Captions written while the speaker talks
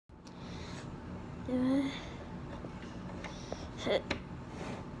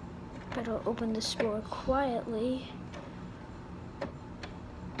Better open this door quietly.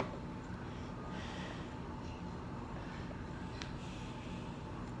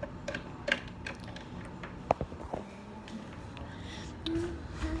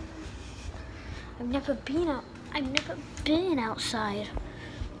 I've never been outside.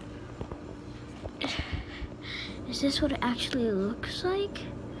 Is this what it actually looks like?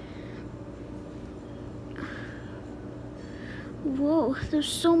 Whoa, there's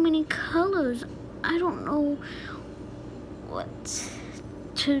so many colors. I don't know what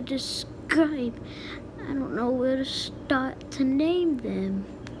to describe. I don't know where to start to name them.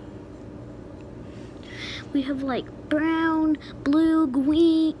 We have like brown, blue,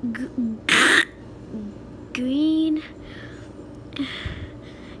 green,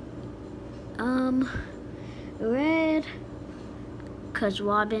 red, 'cause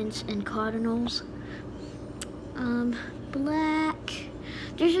robins and cardinals, black.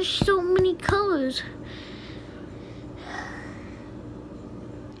 There's just so many colors.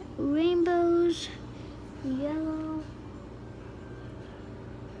 Rainbows, yellow,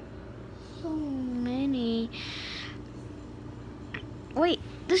 so many. Wait,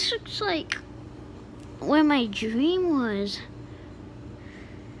 this looks like where my dream was.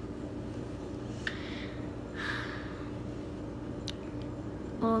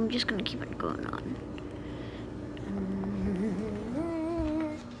 Well, I'm just gonna keep it going on.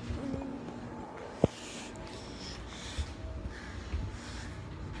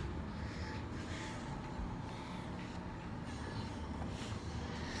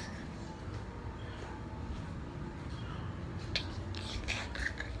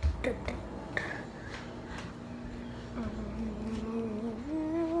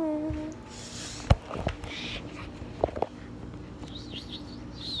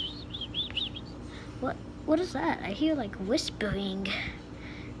 What is that? I hear like whispering.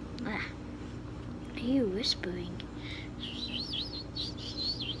 I hear whispering.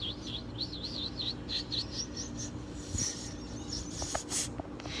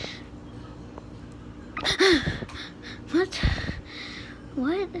 What?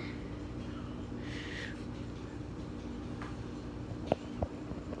 What?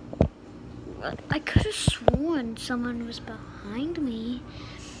 I could have sworn someone was behind me.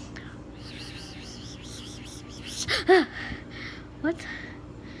 What?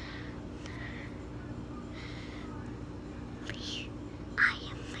 I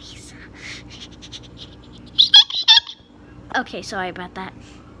am Lisa. Okay, sorry about that.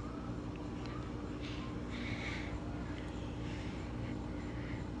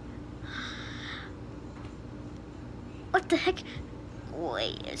 What the heck?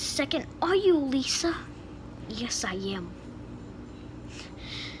 Wait a second. Are you Lisa? Yes, I am.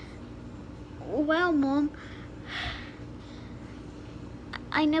 Well, Mom,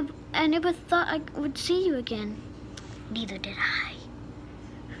 I never thought I would see you again. Neither did I.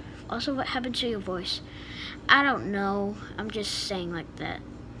 Also, what happened to your voice? I don't know. I'm just saying like that.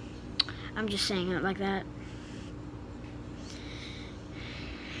 I'm just saying it like that.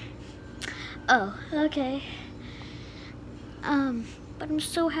 Oh, okay. But I'm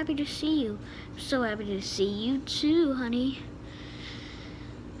so happy to see you. I'm so happy to see you too, honey.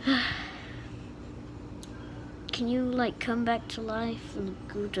 Can you, like, come back to life and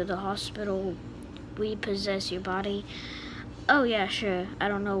go to the hospital, repossess your body? Oh, yeah, sure. I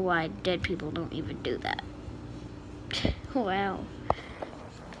don't know why dead people don't even do that. Wow.